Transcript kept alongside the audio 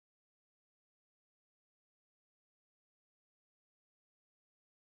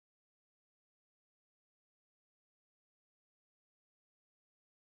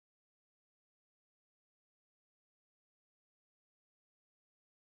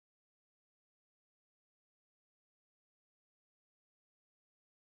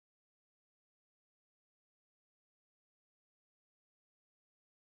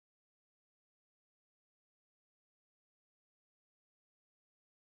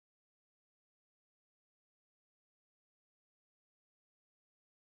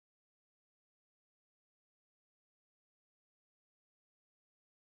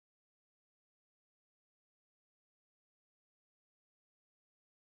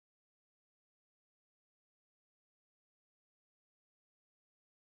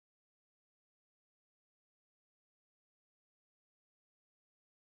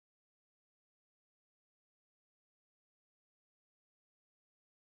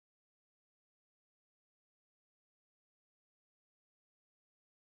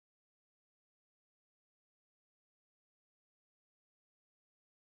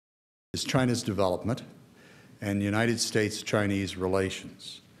is China's development and United States-Chinese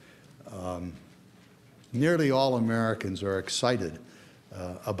relations. Nearly all Americans are excited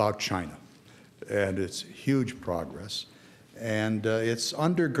about China and its huge progress. And it's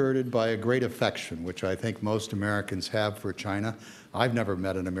undergirded by a great affection, which I think most Americans have for China. I've never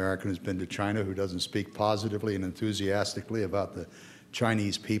met an American who's been to China who doesn't speak positively and enthusiastically about the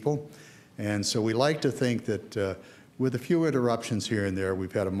Chinese people. And so we like to think that with a few interruptions here and there,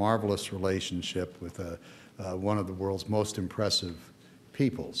 we've had a marvelous relationship with one of the world's most impressive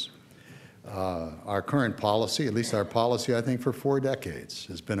peoples. Our current policy, at least our policy, I think, for 4 decades,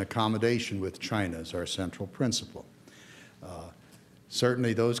 has been accommodation with China as our central principle.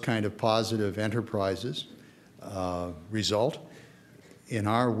 Certainly those kind of positive enterprises result in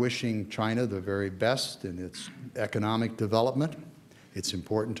our wishing China the very best in its economic development. It's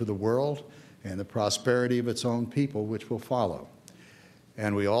important to the world and the prosperity of its own people, which will follow.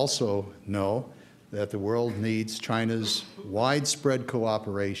 And we also know that the world needs China's widespread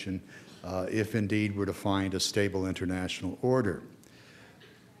cooperation if indeed we're to find a stable international order.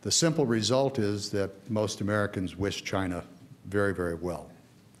 The simple result is that most Americans wish China very, very well.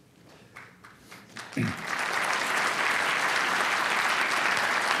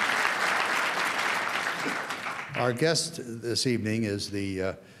 Our guest this evening is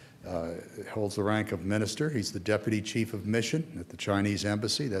holds the rank of minister. He's the Deputy Chief of Mission at the Chinese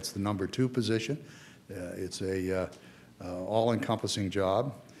Embassy. That's the #2 position. It's a all-encompassing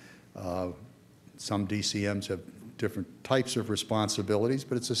job. Some DCMs have different types of responsibilities,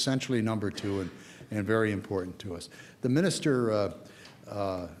 but it's essentially #2 and very important to us. The minister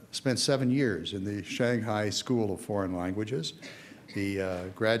spent 7 years in the Shanghai School of Foreign Languages. He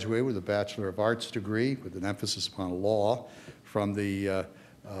graduated with a Bachelor of Arts degree with an emphasis upon law from the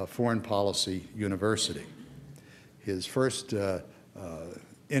Foreign Policy University. His first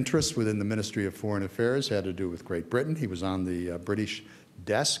interests within the Ministry of Foreign Affairs had to do with Great Britain. He was on the British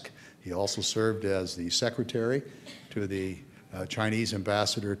desk. He also served as the secretary to the Chinese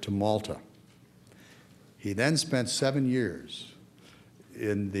ambassador to Malta. He then spent 7 years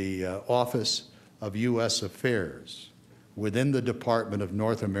in the Office of U.S. Affairs within the Department of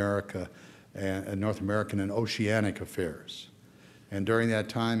North American and Oceanic Affairs. And during that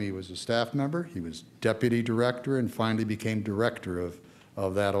time, he was a staff member, he was deputy director, and finally became director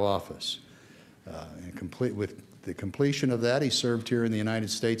of that office. With the completion of that, he served here in the United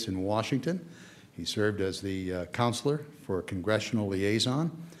States in Washington. He served as the counselor for congressional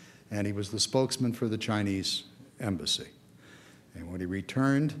liaison, and he was the spokesman for the Chinese embassy. And when he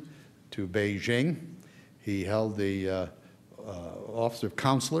returned to Beijing, he held the office of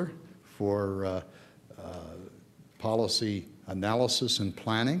counselor for policy analysis and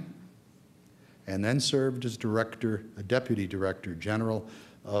planning, and then served as deputy director general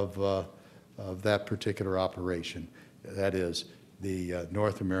of that particular operation, that is the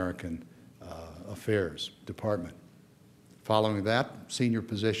North American Affairs Department. Following that senior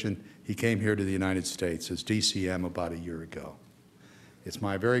position, he came here to the United States as DCM about a year ago. It's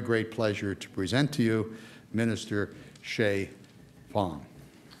my very great pleasure to present to you Minister Feng.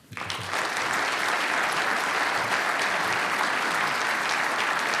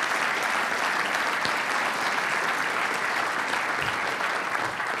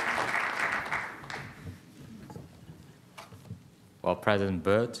 Well, President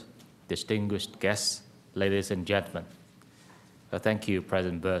Byrd, distinguished guests, ladies and gentlemen, thank you,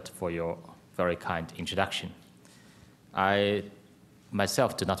 President Byrd, for your very kind introduction. I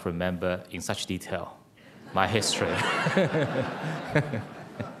myself do not remember in such detail my history.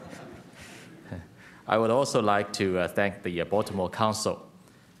 I would also like to thank the Baltimore Council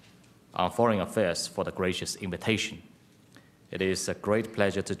on Foreign Affairs for the gracious invitation. It is a great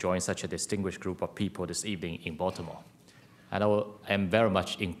pleasure to join such a distinguished group of people this evening in Baltimore. And I am very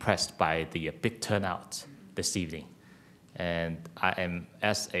much impressed by the big turnout this evening. And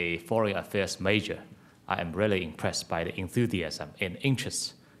as a foreign affairs major, I am really impressed by the enthusiasm and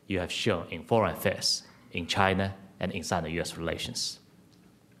interest you have shown in foreign affairs in China and in China-U.S. relations.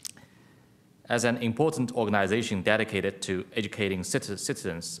 As an important organization dedicated to educating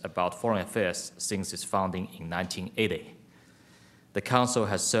citizens about foreign affairs since its founding in 1980, the Council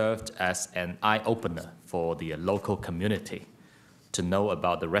has served as an eye-opener for the local community to know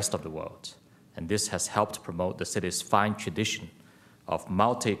about the rest of the world, and this has helped promote the city's fine tradition of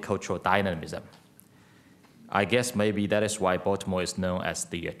multicultural dynamism. I guess maybe that is why Baltimore is known as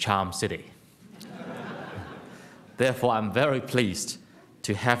the Charm City. Therefore, I'm very pleased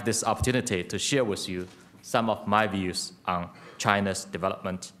to have this opportunity to share with you some of my views on China's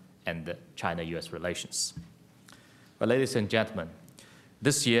development and the China-U.S. relations. But ladies and gentlemen,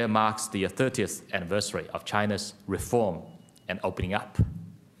 This year marks the 30th anniversary of China's reform and opening up.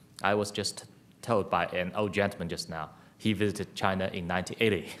 I was just told by an old gentleman just now, he visited China in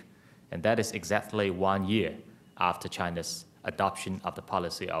 1980, and that is exactly 1 year after China's adoption of the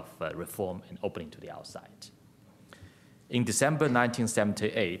policy of reform and opening to the outside. In December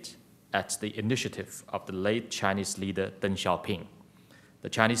 1978, at the initiative of the late Chinese leader Deng Xiaoping, the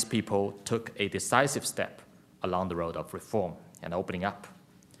Chinese people took a decisive step along the road of reform and opening up.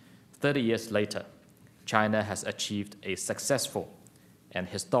 30 years later, China has achieved a successful and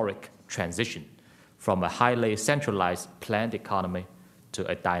historic transition from a highly centralized planned economy to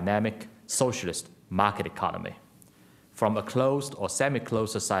a dynamic socialist market economy, from a closed or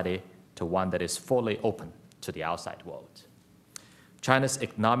semi-closed society to one that is fully open to the outside world. China's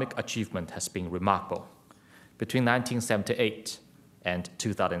economic achievement has been remarkable. Between 1978 and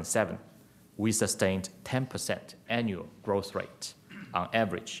 2007, we sustained 10% annual growth rate on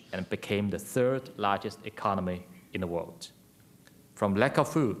average and became the third largest economy in the world. From lack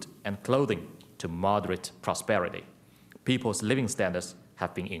of food and clothing to moderate prosperity, people's living standards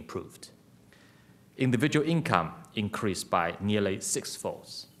have been improved. Individual income increased by nearly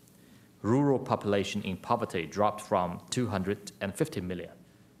sixfold. Rural population in poverty dropped from 250 million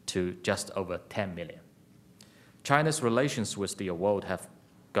to just over 10 million. China's relations with the world have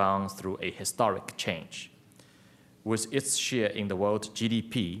gone through a historic change, with its share in the world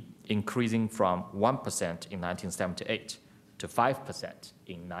GDP increasing from 1% in 1978 to 5%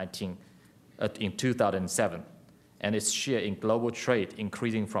 in 2007, and its share in global trade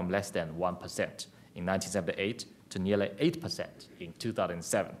increasing from less than 1% in 1978 to nearly 8% in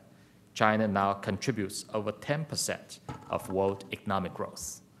 2007. China now contributes over 10% of world economic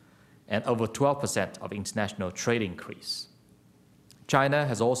growth and over 12% of international trade increase. China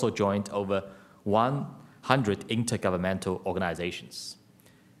has also joined over 100 intergovernmental organizations,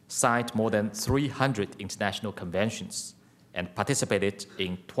 signed more than 300 international conventions, and participated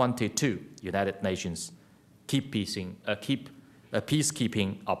in 22 United Nations peacekeeping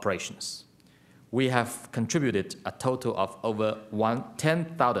operations. We have contributed a total of over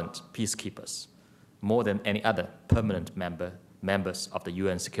 10,000 peacekeepers, more than any other permanent members of the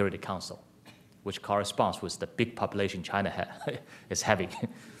UN Security Council, which corresponds with the big population China is having.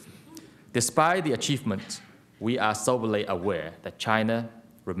 Despite the achievement, we are soberly aware that China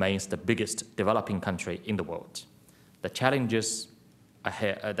remains the biggest developing country in the world. The challenges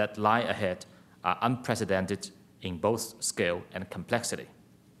that lie ahead are unprecedented in both scale and complexity.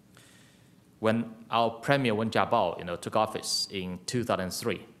 When our Premier Wen Jiabao took office in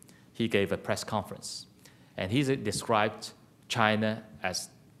 2003, he gave a press conference, and he described China as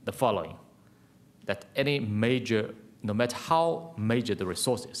the following, that no matter how major the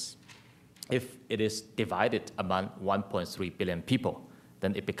resources, if it is divided among 1.3 billion people,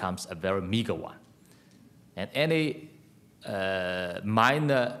 then it becomes a very meager one. And any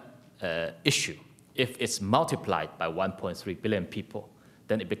minor issue, if it's multiplied by 1.3 billion people,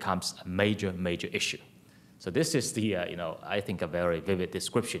 then it becomes a major, major issue. So this is the, I think, a very vivid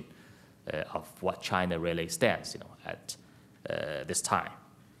description of what China really stands, at this time.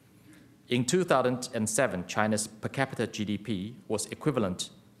 In 2007, China's per capita GDP was equivalent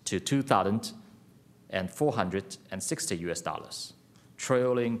to $2,460,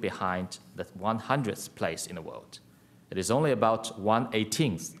 trailing behind the 100th place in the world. It is only about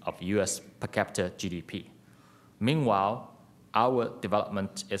 1/18 of US per capita GDP. Meanwhile, our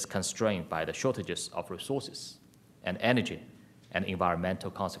development is constrained by the shortages of resources and energy and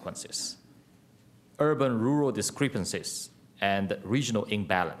environmental consequences. Urban-rural discrepancies and regional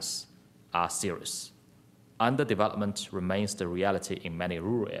imbalance are serious. Underdevelopment remains the reality in many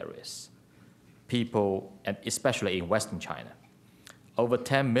rural areas. People, and especially in Western China, over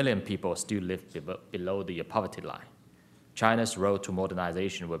 10 million people still live below the poverty line. China's road to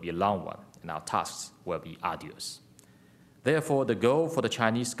modernization will be a long one, and our tasks will be arduous. Therefore, the goal for the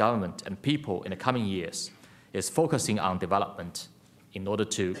Chinese government and people in the coming years is focusing on development in order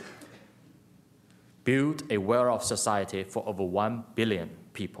to build a well-off society for over 1 billion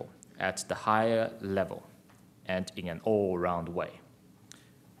people at the higher level and in an all-round way.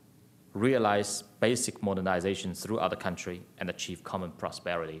 Realize basic modernization throughout the country and achieve common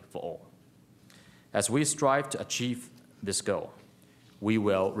prosperity for all. As we strive to achieve this goal, we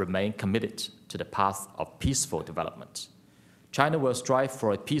will remain committed to the path of peaceful development. China will strive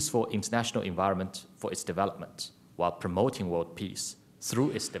for a peaceful international environment for its development while promoting world peace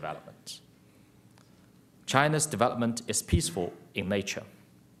through its development. China's development is peaceful in nature.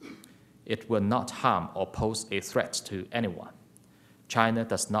 It will not harm or pose a threat to anyone. China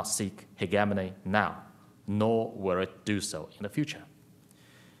does not seek hegemony now, nor will it do so in the future.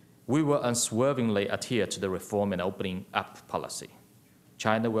 We will unswervingly adhere to the reform and opening up policy.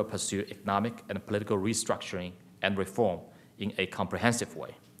 China will pursue economic and political restructuring and reform in a comprehensive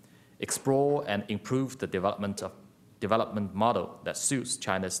way, explore and improve the development model that suits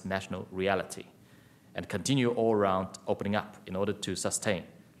China's national reality, and continue all-round opening up in order to sustain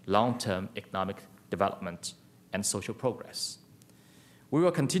long-term economic development and social progress. We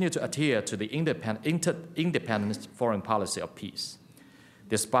will continue to adhere to the independent foreign policy of peace.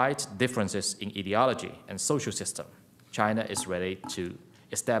 Despite differences in ideology and social system, China is ready to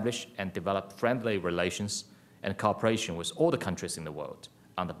establish and develop friendly relations and cooperation with all the countries in the world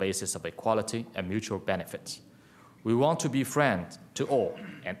on the basis of equality and mutual benefit. We want to be friend to all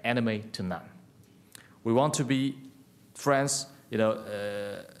and enemy to none. We want to be friends.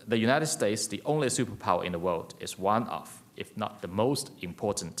 The United States, the only superpower in the world, is one of, if not the most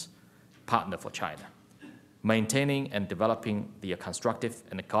important partner for China. Maintaining and developing the constructive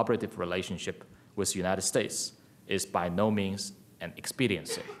and cooperative relationship with the United States is by no means an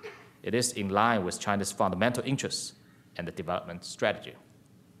expediency. It is in line with China's fundamental interests and the development strategy.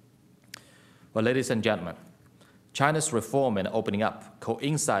 Well, ladies and gentlemen, China's reform and opening up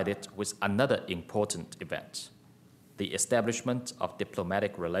coincided with another important event, the establishment of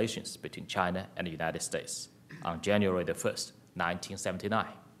diplomatic relations between China and the United States on January the 1st, 1979.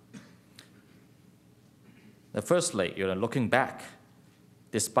 Now, firstly, looking back,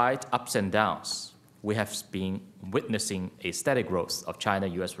 despite ups and downs, we have been witnessing a steady growth of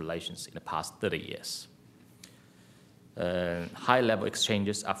China-U.S. relations in the past 30 years. High-level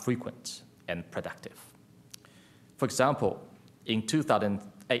exchanges are frequent and productive. For example, in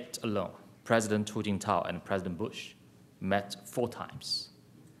 2008 alone, President Hu Jintao and President Bush met 4 times,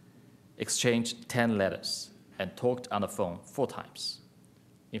 exchanged 10 letters, and talked on the phone 4 times.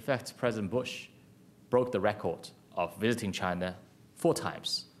 In fact, President Bush broke the record of visiting China 4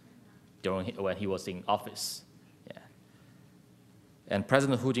 times when he was in office. Yeah. And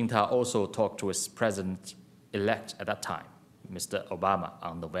President Hu Jintao also talked with President-elect at that time, Mr. Obama,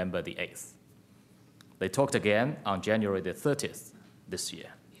 on November the 8th. They talked again on January the 30th this year.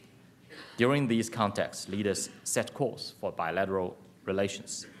 During these contacts, leaders set course for bilateral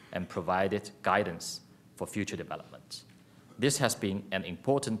relations and provided guidance for future development. This has been an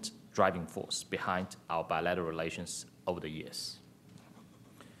important driving force behind our bilateral relations over the years.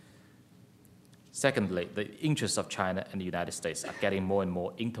 Secondly, the interests of China and the United States are getting more and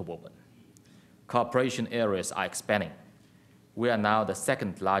more interwoven. Cooperation areas are expanding. We are now the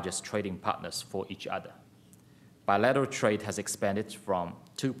 2nd largest trading partners for each other. Bilateral trade has expanded from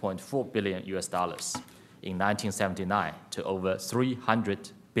 $2.4 billion in 1979 to over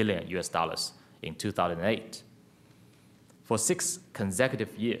 $300 billion in 2008. For 6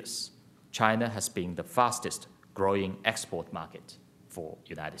 consecutive years, China has been the fastest growing export market for the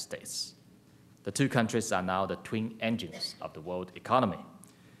United States. The 2 countries are now the twin engines of the world economy,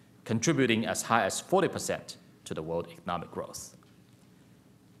 contributing as high as 40% to the world economic growth.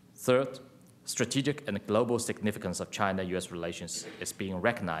 Third, strategic and global significance of China-U.S. relations is being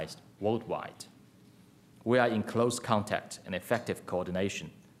recognized worldwide. We are in close contact and effective coordination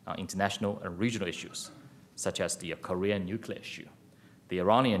on international and regional issues, such as the Korean nuclear issue, the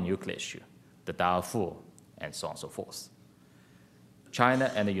Iranian nuclear issue, the Darfur, and so on and so forth.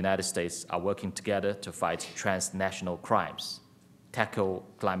 China and the United States are working together to fight transnational crimes, tackle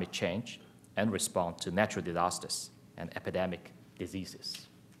climate change, and respond to natural disasters and epidemic diseases.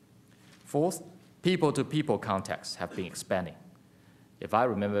 Fourth, people-to-people contacts have been expanding. If I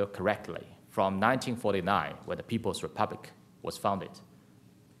remember correctly, from 1949, when the People's Republic was founded,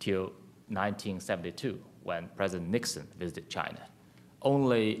 till 1972, when President Nixon visited China,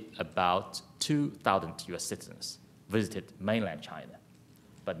 only about 2,000 U.S. citizens visited mainland China.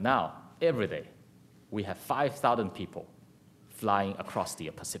 But now, every day, we have 5,000 people flying across the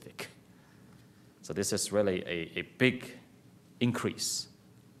Pacific. So this is really a big increase.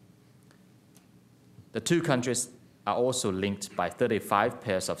 The 2 countries are also linked by 35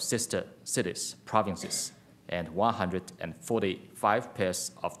 pairs of sister cities, provinces, and 145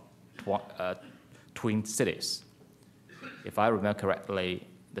 pairs of twin cities. If I remember correctly,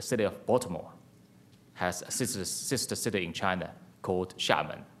 the city of Baltimore has a sister city in China called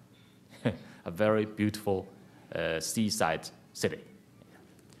Xiamen, a very beautiful seaside city.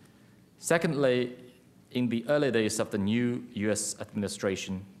 Secondly, in the early days of the new U.S.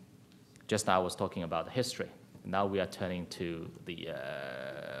 administration, just now I was talking about the history. Now we are turning to the,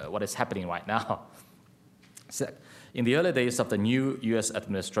 what is happening right now. So, in the early days of the new U.S.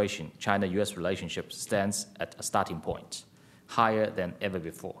 administration, China-U.S. relationship stands at a starting point, higher than ever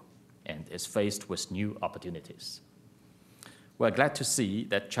before, and is faced with new opportunities. We're glad to see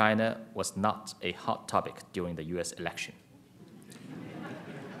that China was not a hot topic during the U.S. election.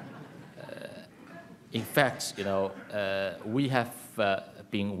 In fact, we have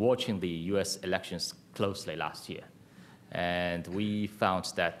been watching the U.S. elections closely last year, and we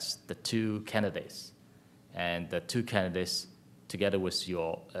found that the two candidates together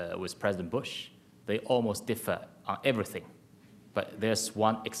with President Bush, they almost differ on everything. But there's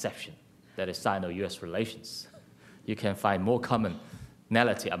one exception, that is Sino-U.S. relations. You can find more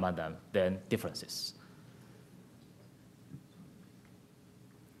commonality among them than differences.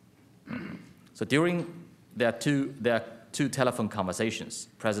 So during their two telephone conversations,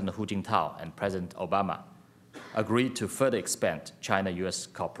 President Hu Jintao and President Obama agreed to further expand China-U.S.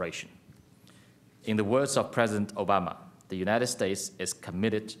 cooperation. In the words of President Obama, the United States is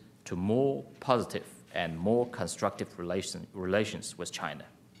committed to more positive and more constructive relations with China.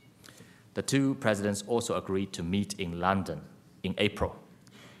 The two presidents also agreed to meet in London in April,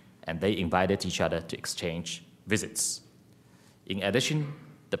 and they invited each other to exchange visits. In addition,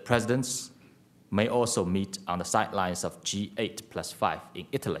 the presidents may also meet on the sidelines of G8+5 in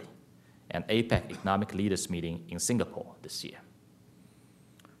Italy and APEC Economic Leaders Meeting in Singapore this year.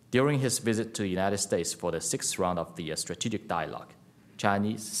 During his visit to the United States for the 6th round of the strategic dialogue,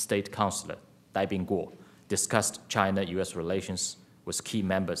 Chinese State Councilor Dai Bingguo discussed China-U.S. relations with key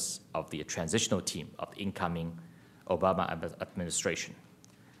members of the transitional team of the incoming Obama administration.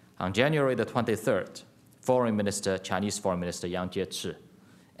 On January the 23rd, Chinese Foreign Minister Yang Jiechi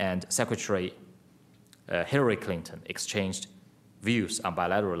and Secretary Hillary Clinton exchanged views on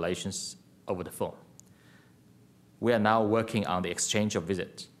bilateral relations over the phone. We are now working on the exchange of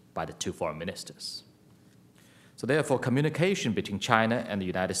visits by the two foreign ministers. So therefore, communication between China and the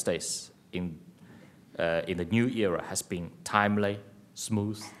United States in the new era has been timely,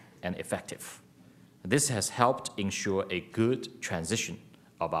 smooth, and effective. This has helped ensure a good transition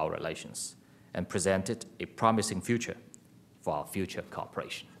of our relations and presented a promising future for our future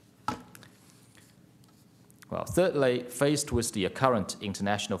cooperation. Well, thirdly, faced with the current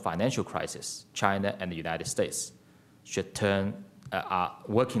international financial crisis, China and the United States are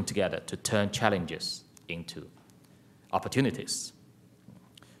working together to turn challenges into opportunities,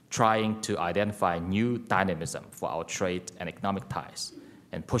 trying to identify new dynamism for our trade and economic ties,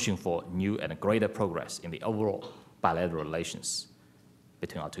 and pushing for new and greater progress in the overall bilateral relations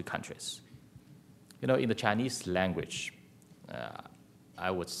between our two countries. In the Chinese language, I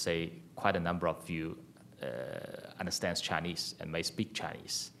would say quite a number of you understands Chinese and may speak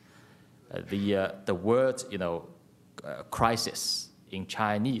Chinese. The word, crisis in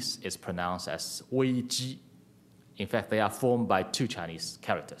Chinese is pronounced as 危机. In fact, they are formed by two Chinese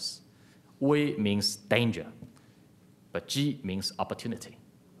characters. 危 means danger, but 机 means opportunity.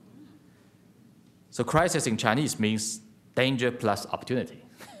 So crisis in Chinese means danger plus opportunity.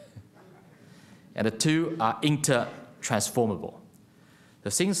 And the two are inter-transformable. So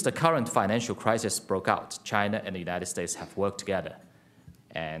since the current financial crisis broke out, China and the United States have worked together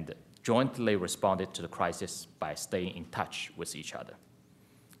and jointly responded to the crisis by staying in touch with each other,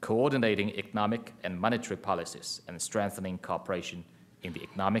 coordinating economic and monetary policies and strengthening cooperation in the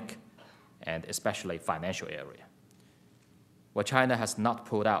economic and especially financial area. Well, China has not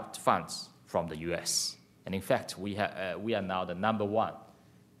pulled out funds from the U.S. And in fact, we are now the #1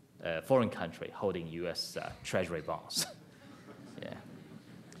 foreign country holding U.S. Treasury bonds. Yeah.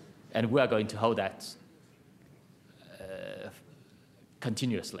 And we are going to hold that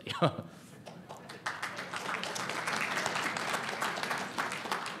continuously.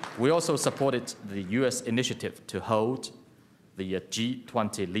 We also supported the U.S. initiative to hold the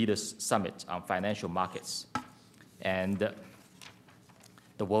G20 Leaders Summit on Financial Markets and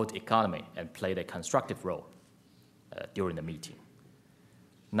the world economy and played a constructive role during the meeting.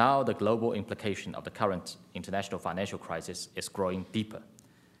 Now the global implication of the current international financial crisis is growing deeper,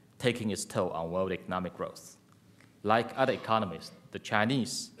 taking its toll on world economic growth. Like other economies, the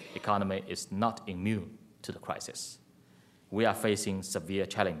Chinese economy is not immune to the crisis. We are facing severe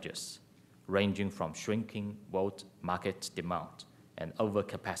challenges, ranging from shrinking world market demand and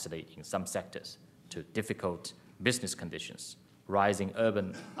overcapacity in some sectors to difficult business conditions, rising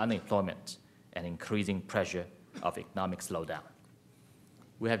urban unemployment, and increasing pressure of economic slowdown.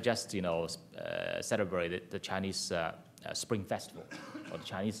 We have just, celebrated the Chinese Spring Festival, or the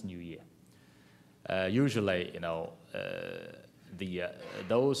Chinese New Year. Usually,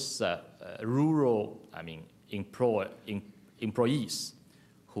 those rural, employees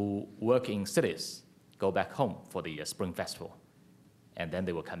who work in cities go back home for the Spring Festival, and then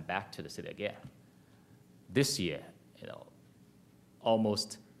they will come back to the city again. This year,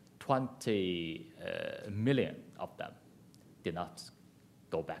 almost 20 million of them did not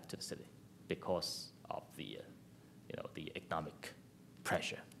go back to the city because of the, the economic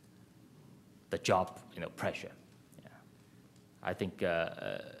pressure, the job, pressure. Yeah. I think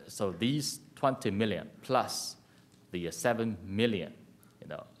so. These 20 million plus the 7 million,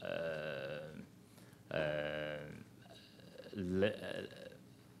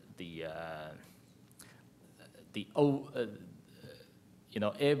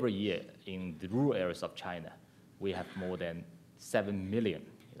 every year in the rural areas of China, we have more than 7 million,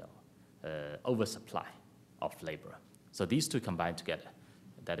 oversupply of labor. So these two combined together,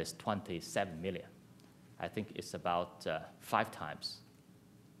 that is 27 million. I think it's about 5 times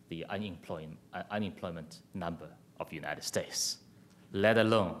the unemployment number of the United States, let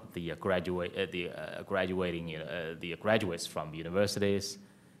alone the graduates from universities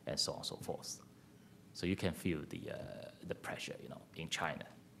and so on and so forth. So you can feel the pressure, in China.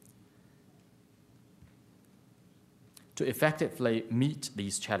 To effectively meet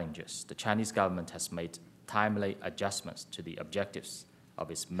these challenges, the Chinese government has made timely adjustments to the objectives of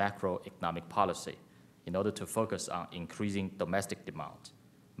its macroeconomic policy in order to focus on increasing domestic demand,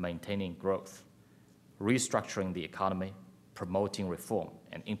 maintaining growth, restructuring the economy, promoting reform,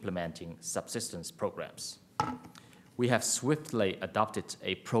 and implementing subsistence programs. We have swiftly adopted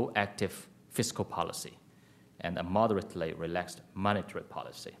a proactive fiscal policy and a moderately relaxed monetary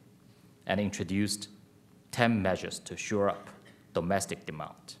policy, and introduced 10 measures to shore up domestic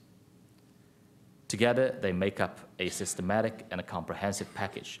demand. Together, they make up a systematic and a comprehensive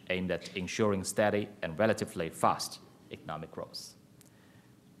package aimed at ensuring steady and relatively fast economic growth.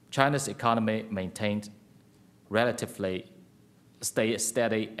 China's economy maintained relatively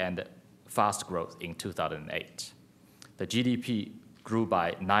steady and fast growth in 2008. The GDP grew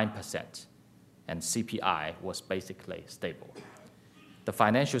by 9%, and CPI was basically stable. The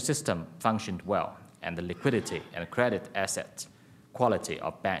financial system functioned well, and the liquidity and credit asset quality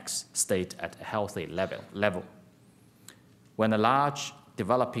of banks stayed at a healthy level. When a large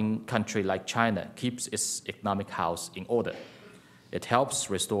developing country like China keeps its economic house in order, it helps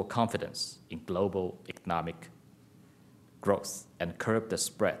restore confidence in global economic growth and curb the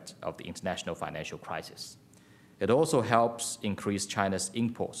spread of the international financial crisis. It also helps increase China's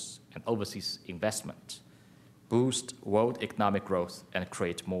imports and overseas investment, boost world economic growth, and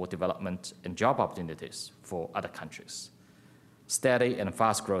create more development and job opportunities for other countries. Steady and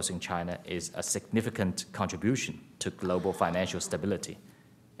fast growth in China is a significant contribution to global financial stability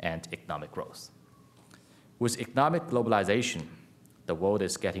and economic growth. With economic globalization, the world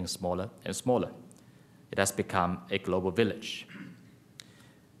is getting smaller and smaller. It has become a global village.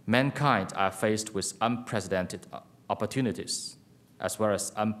 Mankind are faced with unprecedented opportunities as well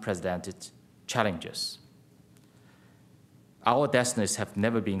as unprecedented challenges. Our destinies have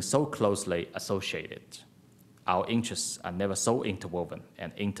never been so closely associated. Our interests are never so interwoven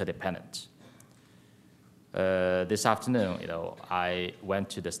and interdependent. This afternoon, I went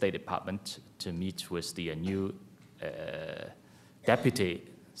to the State Department to meet with the new Deputy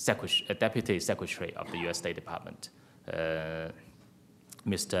Secretary of the U.S. State Department,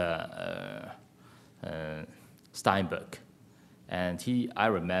 Mr. Steinberg, and I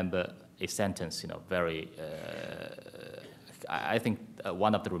remember a sentence, I think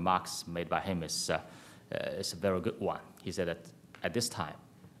one of the remarks made by him is a very good one. He said that at this time,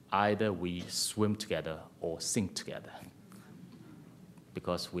 either we swim together or sink together,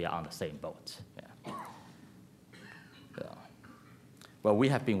 because we are on the same boat. Yeah. Well, we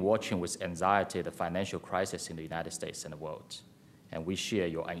have been watching with anxiety the financial crisis in the United States and the world, and we share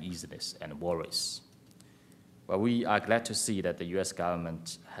your uneasiness and worries. Well, we are glad to see that the U.S.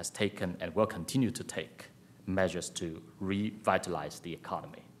 government has taken and will continue to take measures to revitalize the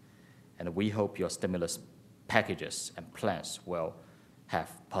economy, and we hope your stimulus packages and plans will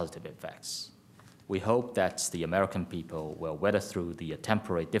have positive effects. We hope that the American people will weather through the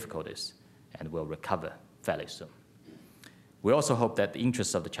temporary difficulties and will recover fairly soon. We also hope that the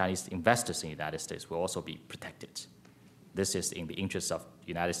interests of the Chinese investors in the United States will also be protected. This is in the interests of the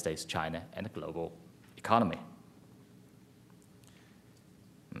United States, China, and the global economy.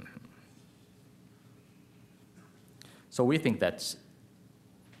 So we think that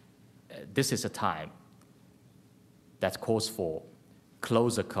this is a time that calls for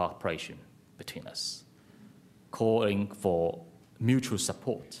closer cooperation between us, calling for mutual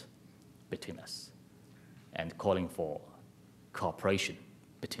support between us, and calling for cooperation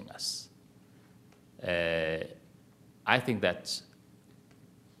between us. I think that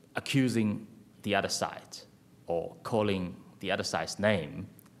accusing the other side or calling the other side's name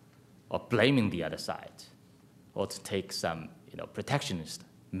or blaming the other side or to take some protectionist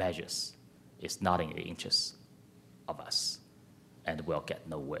measures is not in the interest of us. and we'll get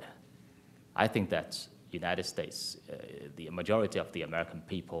nowhere. I think that United States, the majority of the American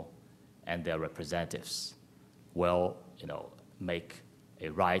people and their representatives will, make a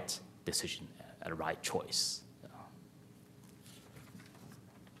right decision, a right choice.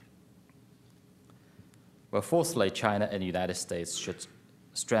 Well, fourthly, China and the United States should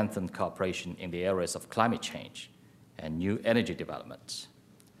strengthen cooperation in the areas of climate change and new energy development.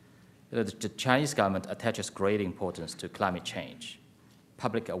 The Chinese government attaches great importance to climate change.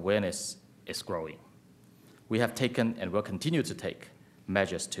 Public awareness is growing. We have taken and will continue to take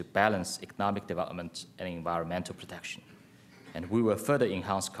measures to balance economic development and environmental protection, and we will further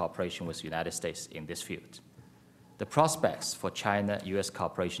enhance cooperation with the United States in this field. The prospects for China-U.S.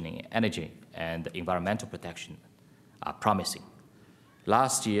 cooperation in energy and environmental protection are promising.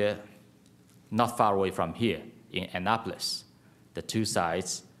 Last year, not far away from here, in Annapolis, the two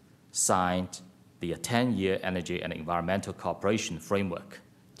sides signed the 10-year energy and environmental cooperation framework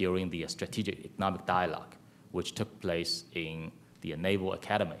during the Strategic Economic Dialogue, which took place in the Naval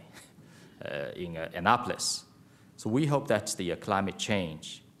Academy in Annapolis. So we hope that the climate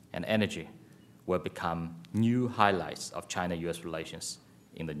change and energy will become new highlights of China-U.S. relations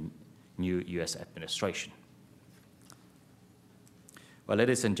in the new U.S. administration. Well,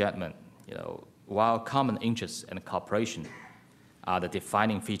 ladies and gentlemen, while common interests and cooperation are the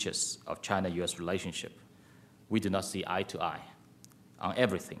defining features of China-U.S. relationship, we do not see eye to eye on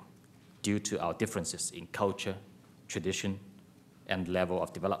everything due to our differences in culture, tradition, and level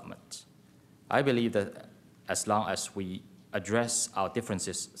of development. I believe that as long as we address our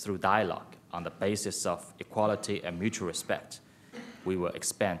differences through dialogue on the basis of equality and mutual respect, we will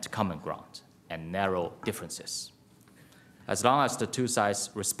expand common ground and narrow differences. As long as the two sides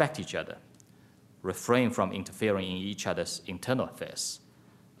respect each other, refrain from interfering in each other's internal affairs,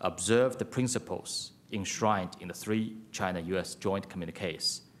 observe the principles enshrined in the 3 China-U.S. joint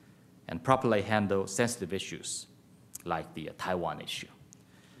communiques, and properly handle sensitive issues like the Taiwan issue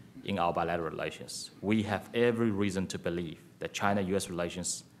in our bilateral relations, we have every reason to believe that China-U.S.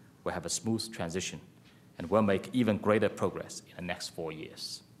 relations will have a smooth transition and will make even greater progress in the next 4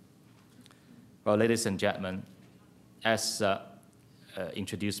 years. Well, ladies and gentlemen, as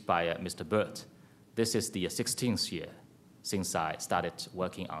introduced by Mr. Burt, this is the 16th year since I started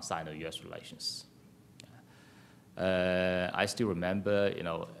working on Sino-U.S. relations. I still remember,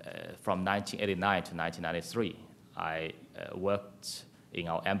 from 1989 to 1993, I worked in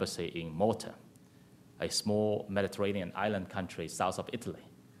our embassy in Malta, a small Mediterranean island country south of Italy.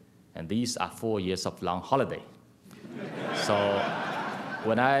 And these are 4 years of long holiday. So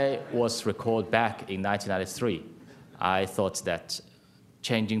when I was recalled back in 1993, I thought that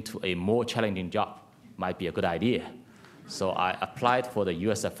changing to a more challenging job might be a good idea. So I applied for the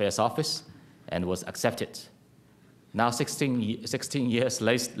U.S. Affairs Office and was accepted. Now, 16 years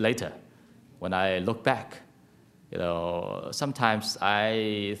later, when I look back, sometimes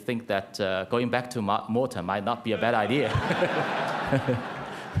I think that going back to Malta might not be a bad idea.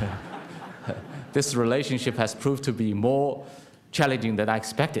 This relationship has proved to be more challenging than I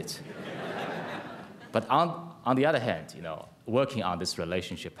expected. But on the other hand, working on this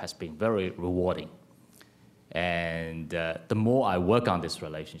relationship has been very rewarding. And the more I work on this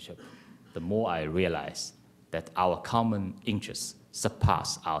relationship, the more I realize that our common interests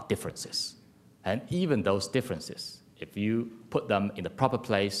surpass our differences. And even those differences, if you put them in the proper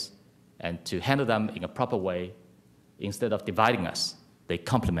place and to handle them in a proper way, instead of dividing us, they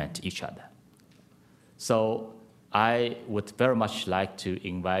complement each other. So I would very much like to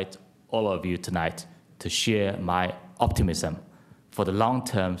invite all of you tonight to share my optimism for the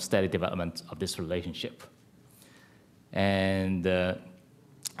long-term steady development of this relationship. And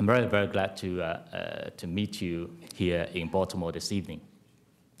I'm very, very glad to meet you here in Baltimore this evening.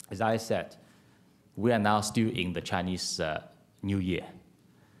 As I said, we are now still in the Chinese New Year.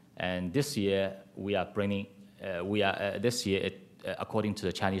 And this year, we are bringing, according to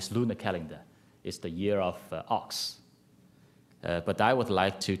the Chinese lunar calendar, is the year of ox. But I would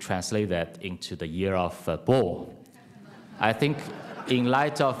like to translate that into the year of bull. I think in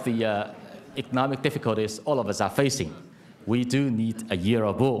light of the economic difficulties all of us are facing, we do need a year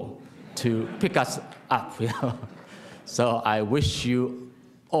of bull to pick us up. So I wish you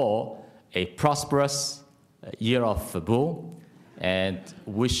all a prosperous year of bull and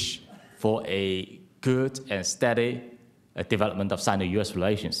wish for a good and steady development of Sino-U.S.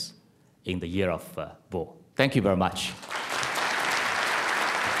 relations in the year of bull. Thank you very much.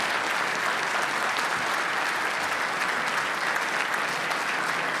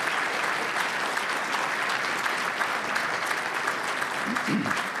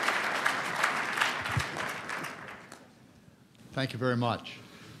 Thank you very much.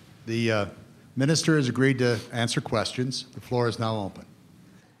 The minister has agreed to answer questions. The floor is now open.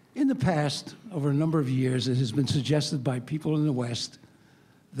 In the past, over a number of years, it has been suggested by people in the West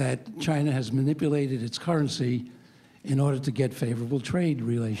that China has manipulated its currency in order to get favorable trade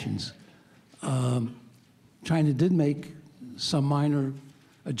relations. China did make some minor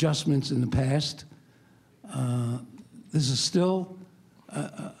adjustments in the past. This is still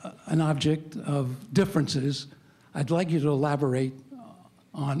an object of differences. I'd like you to elaborate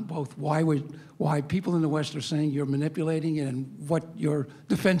on both why people in the West are saying you're manipulating it and what your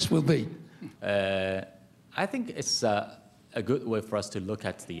defense will be. I think it's a good way for us to look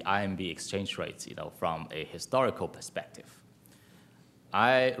at the RMB exchange rates, from a historical perspective.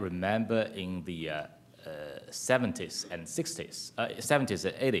 I remember in the 70s and 60s, 70s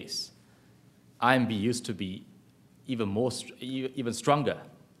and 80s, RMB used to be even stronger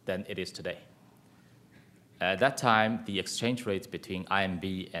than it is today. At that time, the exchange rate between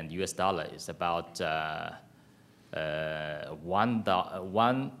RMB and US dollar is about one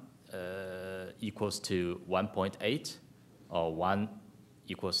equals to 1.8 or 1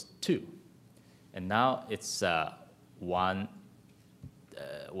 equals 2. And now it's $1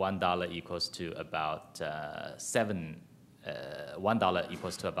 equals to about $1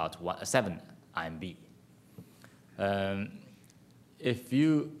 equals to about 7 RMB. If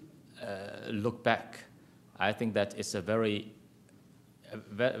you look back, I think that it's it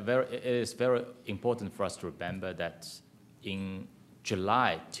is very important for us to remember that in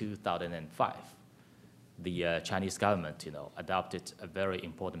July 2005, the Chinese government, adopted a very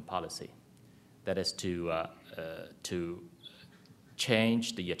important policy, that is to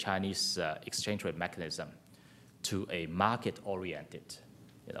change the Chinese exchange rate mechanism to a market-oriented,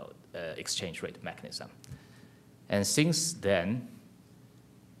 exchange rate mechanism. And since then,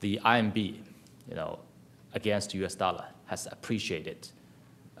 the RMB, against US dollar has appreciated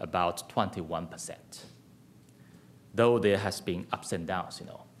about 21%, though there has been ups and downs,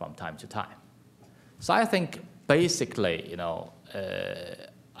 from time to time. So I think basically,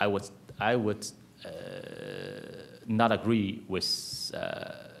 I would not agree with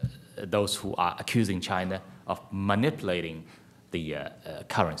those who are accusing China of manipulating the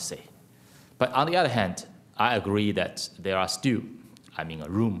currency. But on the other hand, I agree that there are still, a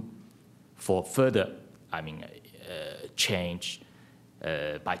room for further, change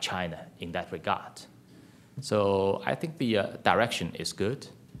by China in that regard. So I think the direction is good,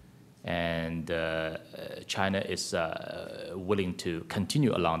 and China is willing to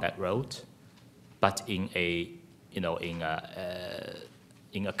continue along that road, but in a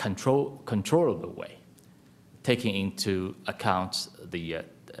controllable way, taking into account the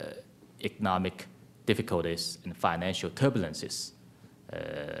economic difficulties and financial turbulences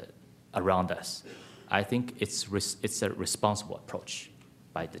around us. I think it's a responsible approach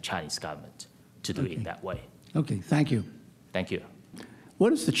by the Chinese government to do it that way. Okay, thank you. Thank you.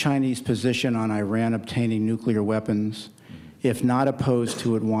 What is the Chinese position on Iran obtaining nuclear weapons? If not opposed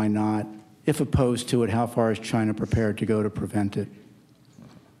to it, why not? If opposed to it, how far is China prepared to go to prevent it?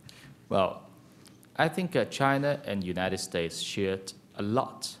 Well, I think China and the United States shared a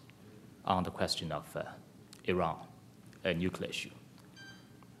lot on the question of Iran, a nuclear issue.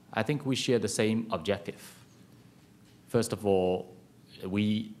 I think we share the same objective. First of all,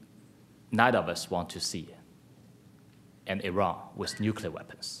 neither of us want to see an Iran with nuclear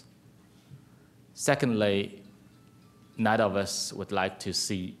weapons. Secondly, neither of us would like to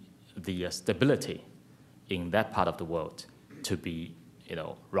see the stability in that part of the world to be,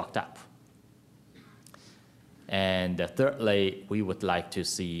 rocked up. And thirdly, we would like to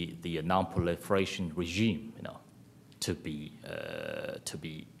see the non-proliferation regime, to be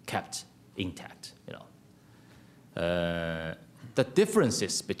kept intact. The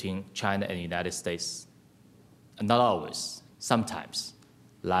differences between China and the United States, not always, sometimes,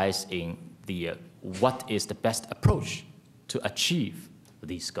 lies in the what is the best approach to achieve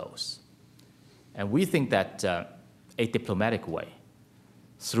these goals. And we think that a diplomatic way,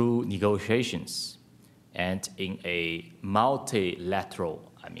 through negotiations and in a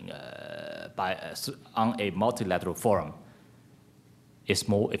multilateral, on a multilateral forum, is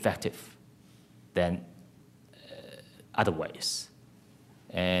more effective than other ways.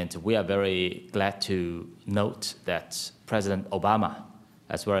 And we are very glad to note that President Obama,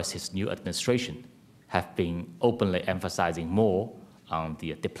 as well as his new administration, have been openly emphasizing more on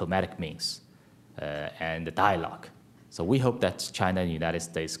the diplomatic means and the dialogue. So we hope that China and the United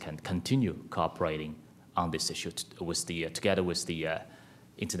States can continue cooperating on this issue together with the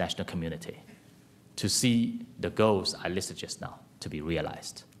international community to see the goals I listed just now to be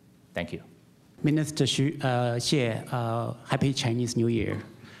realized. Thank you. Minister Xie, Happy Chinese New Year.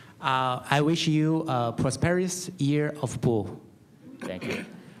 I wish you a prosperous year of bull. Thank you.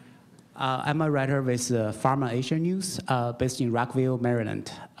 I'm a writer with Pharma Asia News, based in Rockville,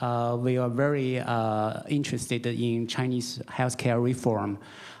 Maryland. We are very interested in Chinese healthcare reform.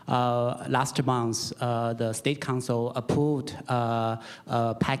 Last month, the State Council approved a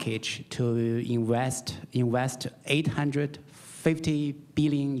package to invest 850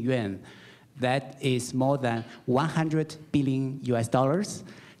 billion yuan. That is more than 100 billion US dollars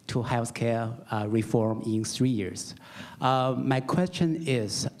to healthcare reform in 3 years. My question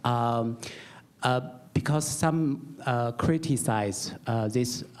is, because some criticize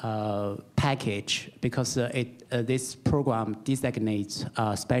this package because this program designates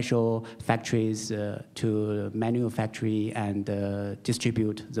special factories to manufacture and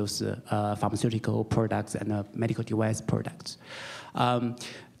distribute those pharmaceutical products and medical device products.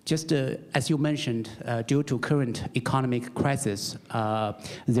 Just as you mentioned, due to current economic crisis,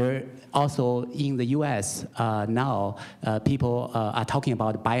 there also in the U.S. Now people are talking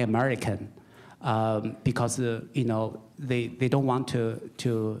about Buy American because they don't want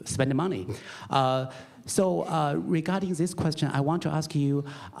to spend money. So regarding this question, I want to ask you,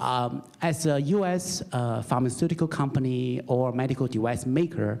 as a U.S. Pharmaceutical company or medical device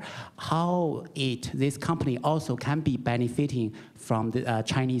maker, how this company also can be benefiting from the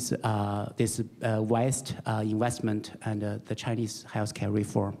Chinese this West investment and the Chinese healthcare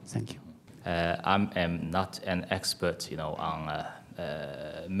reform? Thank you. I am not an expert, on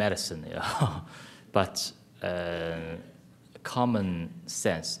medicine, but common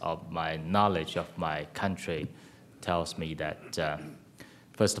sense of my knowledge of my country tells me that,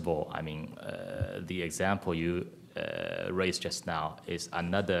 first of all, the example you raised just now is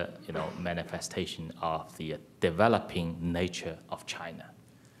another, manifestation of the developing nature of China.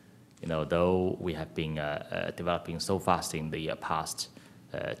 Though we have been developing so fast in the past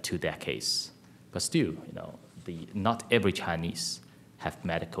 2 decades, but still, not every Chinese have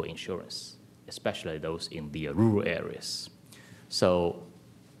medical insurance, especially those in the rural areas. So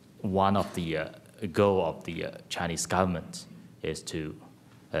one of the goal of the Chinese government is to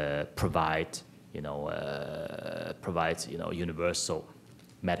provide universal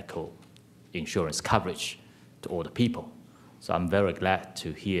medical insurance coverage to all the people. So I'm very glad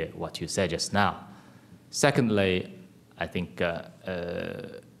to hear what you said just now. Secondly, I think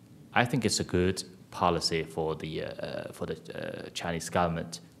it's a good policy for the Chinese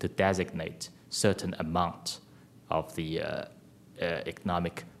government to designate certain amount of the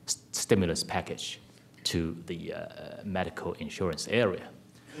economic stimulus package to the medical insurance area.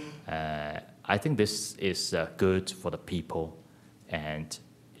 I think this is good for the people, and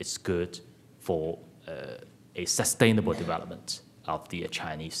it's good for a sustainable development of the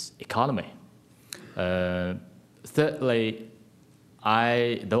Chinese economy. Thirdly,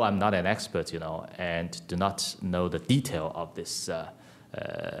 though I'm not an expert, and do not know the detail of this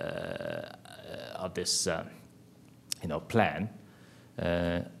plan,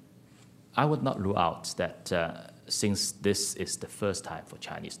 I would not rule out that since this is the first time for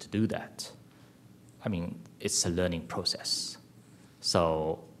Chinese to do that, it's a learning process.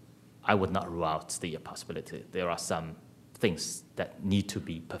 So I would not rule out the possibility. There are some things that need to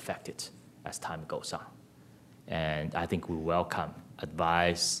be perfected as time goes on. And I think we welcome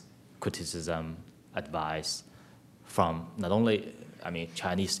advice, criticism, advice from not only,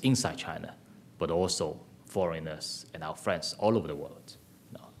 Chinese inside China, but also foreigners and our friends all over the world.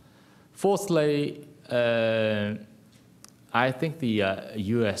 Fourthly, I think the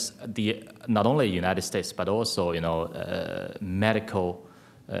U.S., not only United States, but also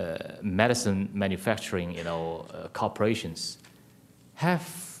medicine manufacturing corporations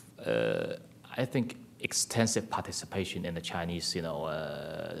have, I think, extensive participation in the Chinese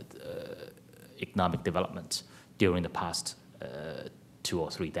economic development during the past 2 or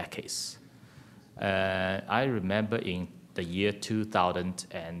 3 decades. I remember in the year 2000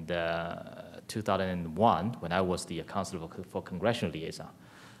 and 2001, when I was the Council for Congressional Liaison,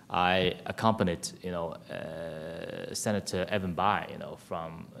 I accompanied, Senator Evan Bayh,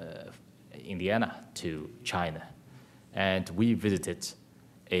 from Indiana to China, and we visited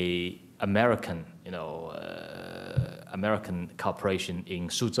a American corporation in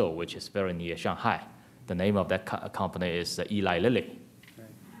Suzhou, which is very near Shanghai. The name of that company is Eli Lilly, right.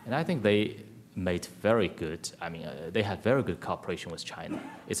 And I think they made very good, they had very good cooperation with China.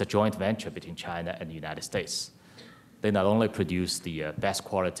 It's a joint venture between China and the United States. They not only produce the best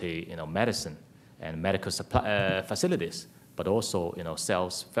quality, medicine and medical supply, facilities, but also,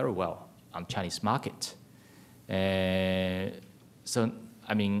 sells very well on Chinese market. So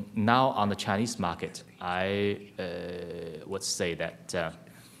I mean, now on the Chinese market, I would say that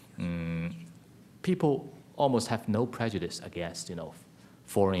people almost have no prejudice against,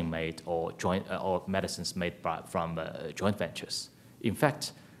 foreign-made or or medicines made from joint ventures. In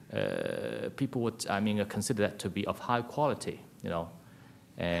fact, people would, consider that to be of high quality,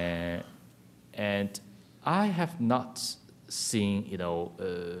 and I have not seen,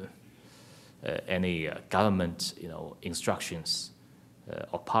 any government, instructions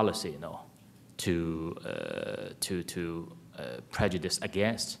or policy, to prejudice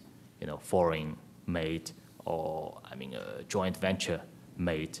against, foreign-made or joint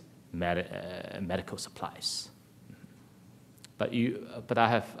venture-made medical supplies. But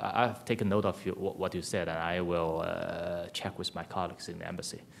I've taken note of what you said, and I will check with my colleagues in the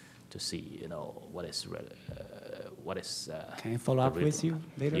embassy to see, what is. Can I follow up with you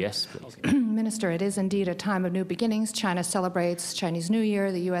later? Yes, please. Okay. Minister, it is indeed a time of new beginnings. China celebrates Chinese New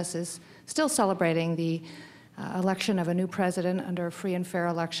Year. The U.S. is still celebrating the election of a new president under free and fair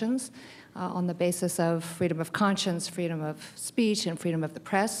elections on the basis of freedom of conscience, freedom of speech, and freedom of the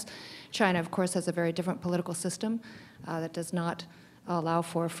press. China, of course, has a very different political system that does not allow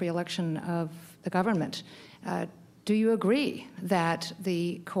for a free election of the government. Do you agree that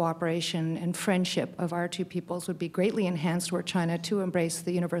the cooperation and friendship of our two peoples would be greatly enhanced were China to embrace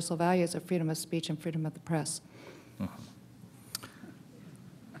the universal values of freedom of speech and freedom of the press?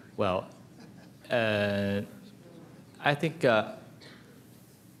 Well, I think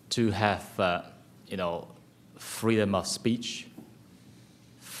to have, freedom of speech,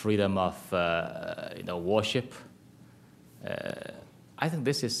 freedom of, worship, I think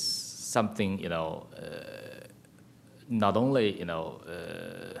this is something, not only,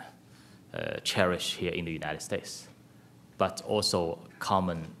 cherished here in the United States, but also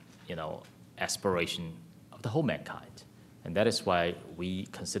common, aspiration of the whole mankind. And that is why we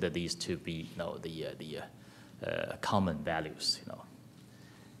consider these to be, the common values,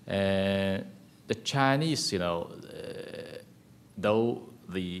 the Chinese, though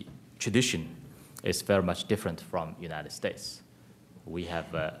the tradition is very much different from United States. We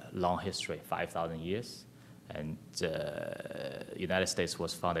have a long history, 5,000 years. And United States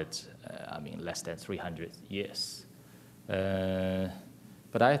was founded, less than 300 years.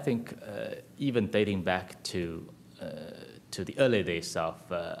 But I think even dating back to the early days of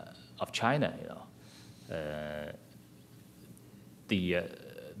China,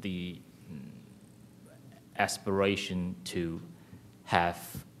 the aspiration to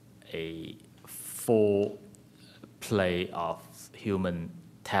have a full play of human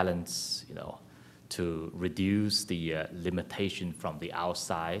talents, to reduce the limitation from the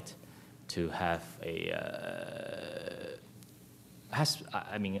outside, to have a has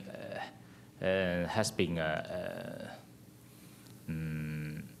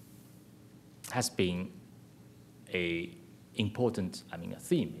been a important a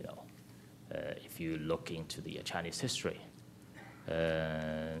theme, if you look into the Chinese history.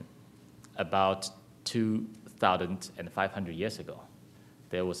 About 2,500 years ago,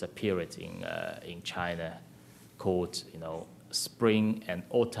 there was a period in China called, spring and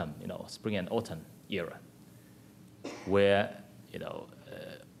autumn era, where,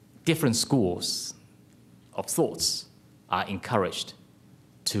 different schools of thoughts are encouraged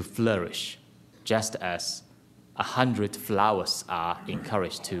to flourish, just as 100 flowers are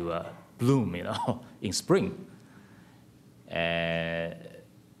encouraged to bloom, in spring.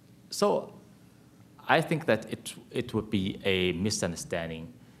 So I think that it would be a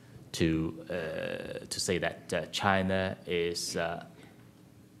misunderstanding to say that China is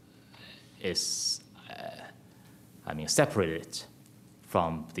separated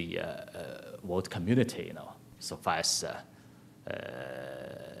from the world community, so far as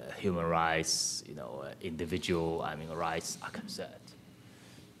human rights, individual rights are concerned.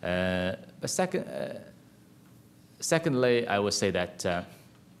 But secondly, I would say that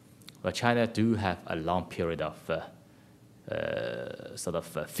China do have a long period of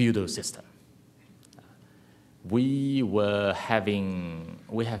feudal system. We were having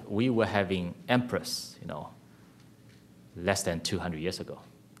emperors, less than 200 years ago,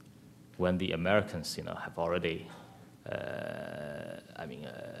 when the Americans, have already,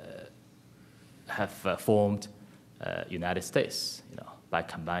 have formed United States, by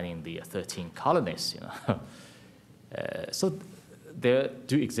combining the 13 colonies, so there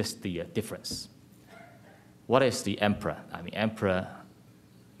do exist the difference. What is the emperor? Emperor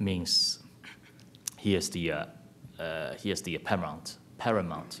means he is the paramount,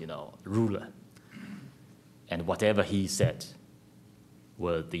 ruler, and whatever he said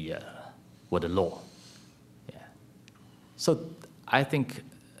were the law. Yeah. So I think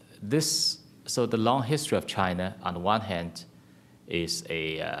so the long history of China, on the one hand, is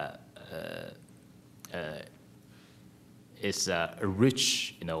a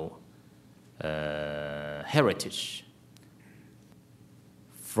rich, heritage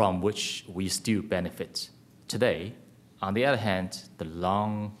from which we still benefit today. On the other hand, the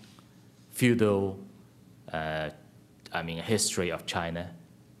long feudal, history of China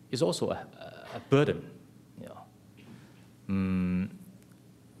is also a burden.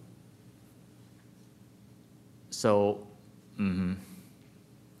 So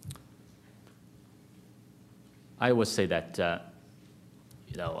I would say that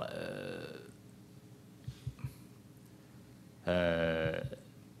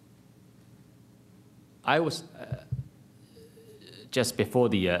I was just before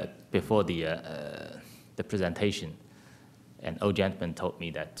the presentation, an old gentleman told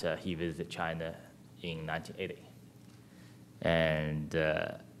me that he visited China in 1980, and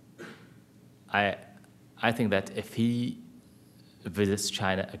I think that if he visits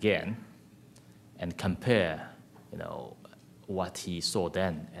China again and compare, what he saw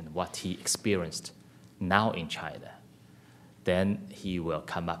then and what he experienced now in China, then he will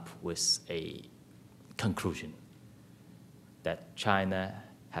come up with a conclusion that China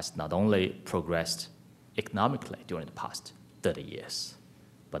has not only progressed economically during the past 30 years,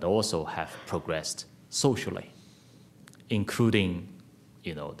 but also have progressed socially, including,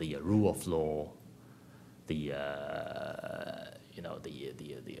 the rule of law, the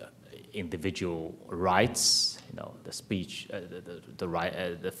individual rights, the speech, the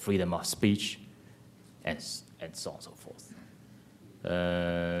right, the freedom of speech, and so on and so forth.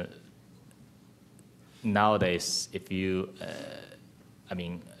 Nowadays, if you,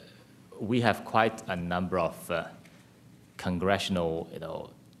 we have quite a number of congressional,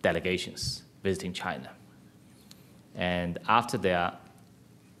 delegations visiting China, and after they are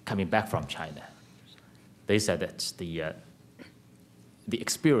coming back from China, they said that the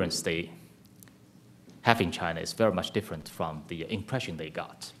experience they have in China is very much different from the impression they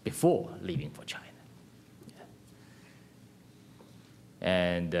got before leaving for China. Yeah.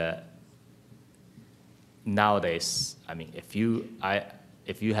 And nowadays, if you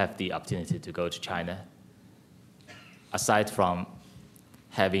have the opportunity to go to China, aside from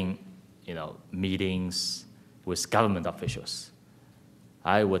having meetings with government officials,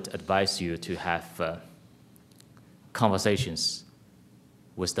 I would advise you to have conversations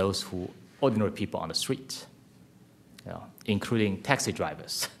with those ordinary people on the street, including taxi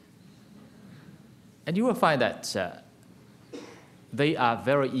drivers. And you will find that they are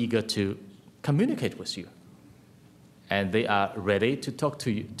very eager to communicate with you, and they are ready to talk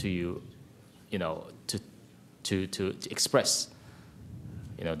to you, to express,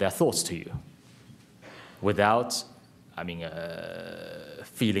 their thoughts to you, without,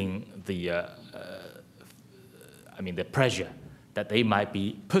 feeling the pressure that they might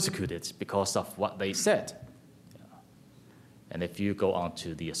be persecuted because of what they said. And if you go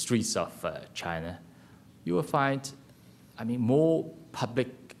onto the streets of China, you will find, more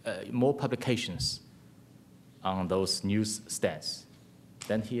publications on those news stands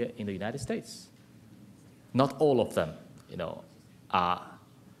than here in the United States. Not all of them, are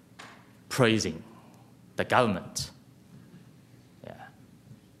praising the government.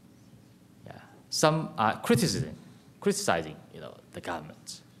 Some are criticizing, the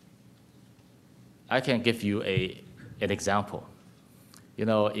government. I can give you an example. In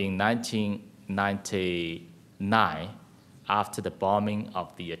 1999, after the bombing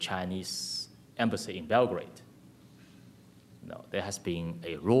of the Chinese embassy in Belgrade, there has been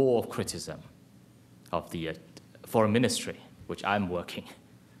a roar of criticism of the foreign ministry, which I'm working,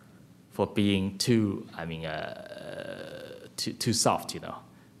 for being too soft,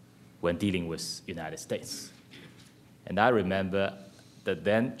 when dealing with United States. And I remember that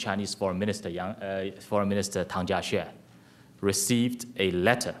then Chinese Foreign Minister Tang Jiaxuan received a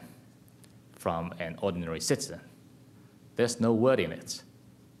letter from an ordinary citizen. There's no word in it,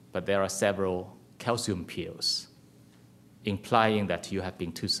 but there are several calcium pills implying that you have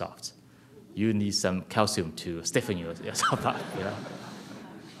been too soft. You need some calcium to stiffen yourself up.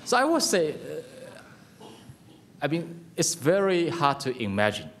 So I would say, it's very hard to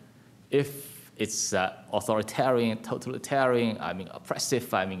imagine if it's authoritarian, totalitarian,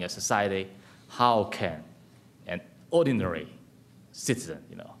 oppressive, a society, how can an ordinary citizen,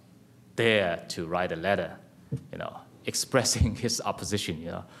 dare to write a letter, expressing his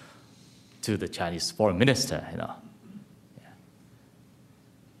opposition, to the Chinese foreign minister, Yeah.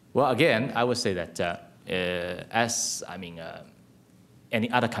 Well, again, I would say that as any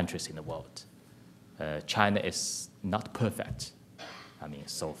other countries in the world, China is not perfect I mean,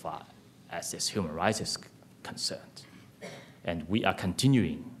 so far as its human rights is concerned. And we are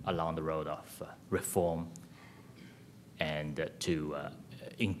continuing along the road of reform and to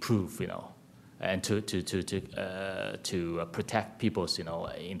improve, and to protect people's,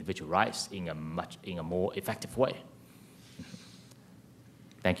 individual rights in a more effective way.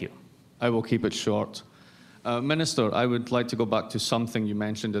 Thank you. I will keep it short. Minister, I would like to go back to something you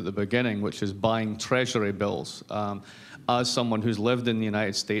mentioned at the beginning, which is buying treasury bills. As someone who's lived in the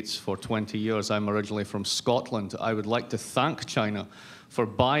United States for 20 years, I'm originally from Scotland, I would like to thank China for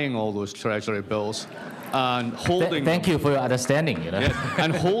buying all those treasury bills and holding Thank you for your understanding. Yeah,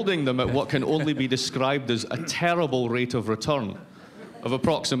 and holding them at what can only be described as a terrible rate of return of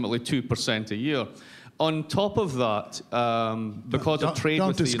approximately 2% a year. On top of that, because of trade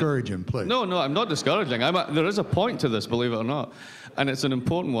with Don't discourage him, please. No, I'm not discouraging. There is a point to this, believe it or not, and it's an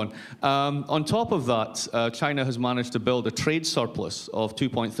important one. On top of that, China has managed to build a trade surplus of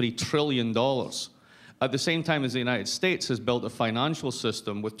 $2.3 trillion, at the same time as the United States has built a financial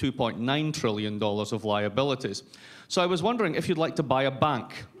system with $2.9 trillion of liabilities. So I was wondering if you'd like to buy a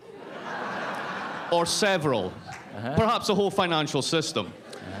bank, or several, perhaps a whole financial system.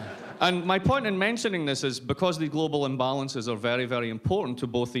 And my point in mentioning this is because the global imbalances are very, very important to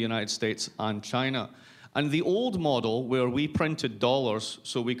both the United States and China. And the old model, where we printed dollars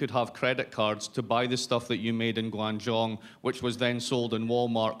so we could have credit cards to buy the stuff that you made in Guangzhou, which was then sold in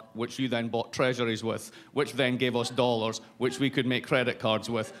Walmart, which you then bought treasuries with, which then gave us dollars, which we could make credit cards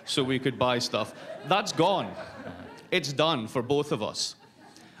with so we could buy stuff, that's gone. It's done for both of us.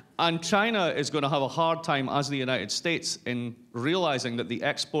 And China is going to have a hard time, as the United States, in realizing that the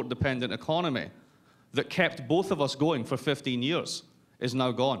export-dependent economy that kept both of us going for 15 years is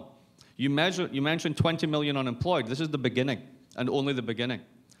now gone. You mentioned 20 million unemployed. This is the beginning, and only the beginning.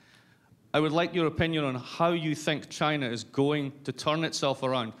 I would like your opinion on how you think China is going to turn itself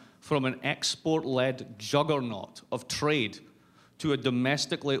around from an export-led juggernaut of trade to a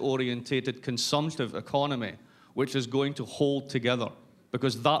domestically orientated consumptive economy, which is going to hold together.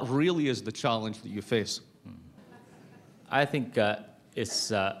 Because that really is the challenge that you face. I think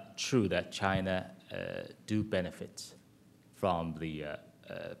it's true that China do benefit from the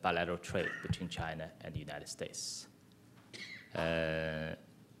bilateral trade between China and the United States.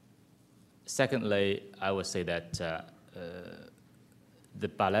 Secondly, I would say that the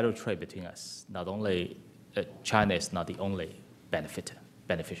bilateral trade between us, not only China is not the only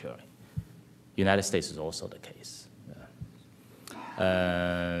beneficiary. United States is also the case.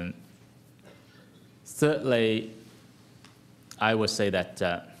 Thirdly, I would say that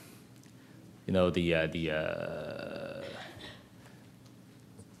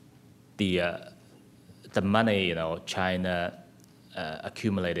the money China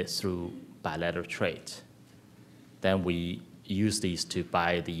accumulated through bilateral trade, then we use these to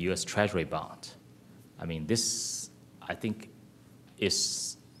buy the U.S. Treasury bond. I mean, this I think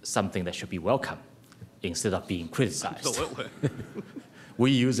is something that should be welcome instead of being criticized. Absolutely. We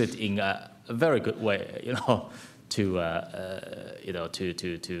use it in a very good way,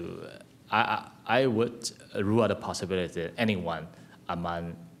 I would rule out the possibility that anyone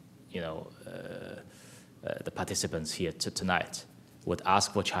among, the participants here tonight would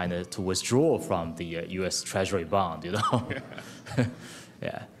ask for China to withdraw from the U.S. Treasury bond,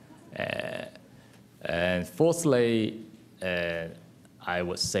 Yeah. And fourthly, I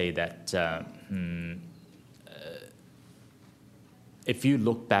would say that if you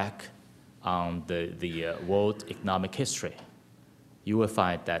look back on the world economic history, you will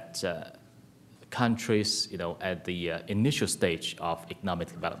find that countries, at the initial stage of economic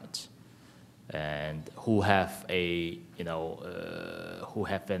development, and who have an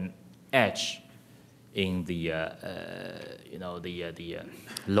edge in the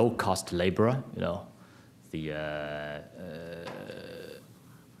low-cost labor,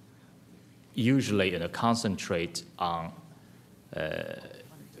 usually concentrate on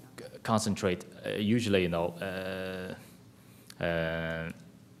usually at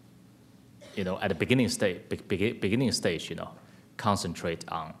the beginning stage, concentrate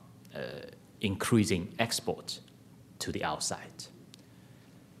on increasing export to the outside.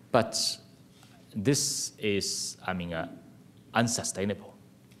 But this is, unsustainable.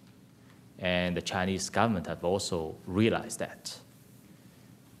 And the Chinese government have also realized that.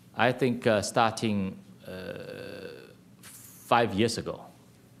 I think starting 5 years ago,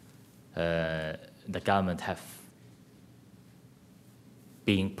 the government have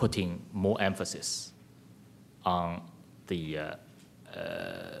been putting more emphasis on the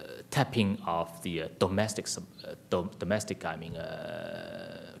tapping of the domestic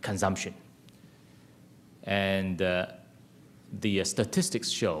consumption. And the statistics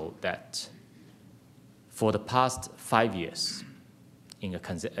show that for the past 5 years in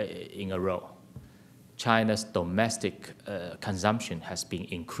a row, China's domestic consumption has been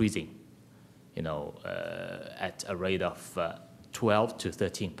increasing, at a rate of 12 to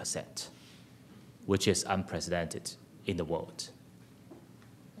 13%, which is unprecedented in the world.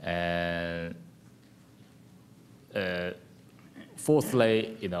 And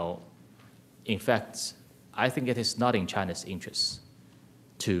fourthly, in fact, I think it is not in China's interest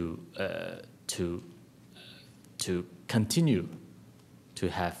to continue to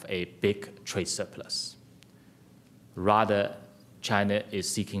have a big trade surplus. Rather, China is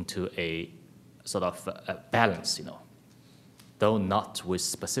seeking to a sort of a balance, though not with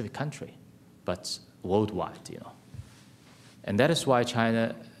specific country, but worldwide, And that is why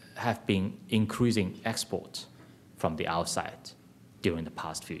China have been increasing export from the outside during the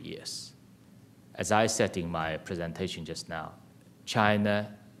past few years. As I said in my presentation just now,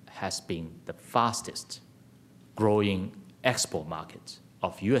 China has been the fastest growing export market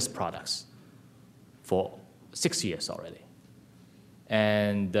of US products for 6 years already.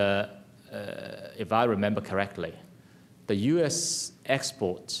 And if I remember correctly, the US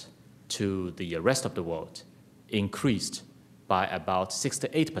export to the rest of the world increased by about 6 to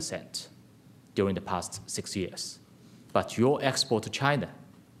 8% during the past 6 years. But your export to China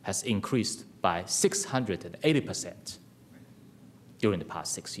has increased by 680% during the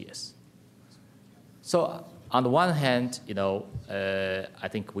past 6 years. So on the one hand, I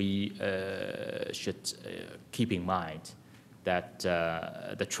think we should keep in mind that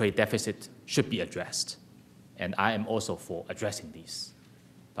the trade deficit should be addressed. And I am also for addressing these.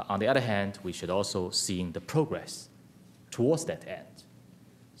 But on the other hand, we should also see the progress towards that end.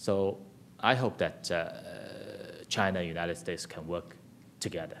 So I hope that China and the United States can work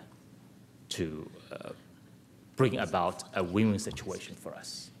together to bring about a win-win situation for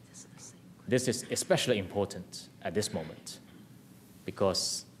us. This is especially important at this moment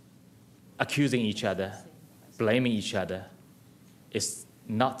because accusing each other, blaming each other is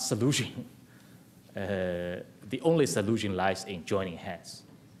not solution. The only solution lies in joining hands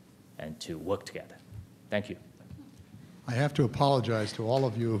and to work together. Thank you. I have to apologize to all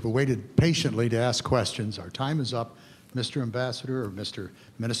of you who waited patiently to ask questions. Our time is up. Mr. Ambassador or Mr.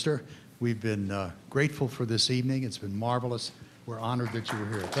 Minister, we've been grateful for this evening. It's been marvelous. We're honored that you were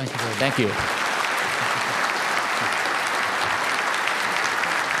here. Thank you very much. Thank you.